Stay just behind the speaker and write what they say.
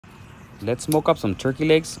Let's smoke up some turkey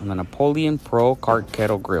legs on the Napoleon Pro Cart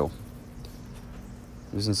Kettle Grill.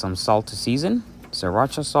 Using some salt to season,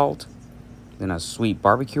 sriracha salt, then a sweet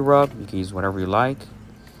barbecue rub. You can use whatever you like.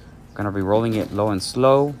 I'm gonna be rolling it low and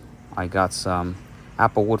slow. I got some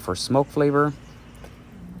apple wood for smoke flavor.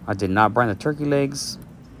 I did not brine the turkey legs.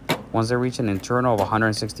 Once they reach an internal of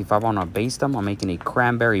 165, I'm gonna baste them. I'm making a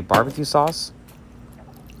cranberry barbecue sauce.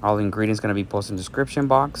 All the ingredients gonna be posted in the description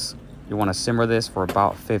box. You wanna simmer this for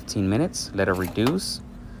about 15 minutes. Let it reduce.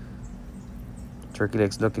 Turkey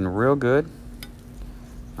legs looking real good.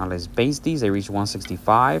 Now let's baste these. They reach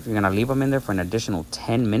 165. You're gonna leave them in there for an additional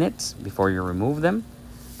 10 minutes before you remove them.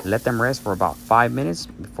 Let them rest for about 5 minutes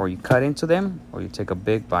before you cut into them or you take a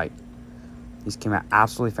big bite. These came out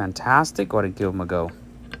absolutely fantastic. Go ahead and give them a go.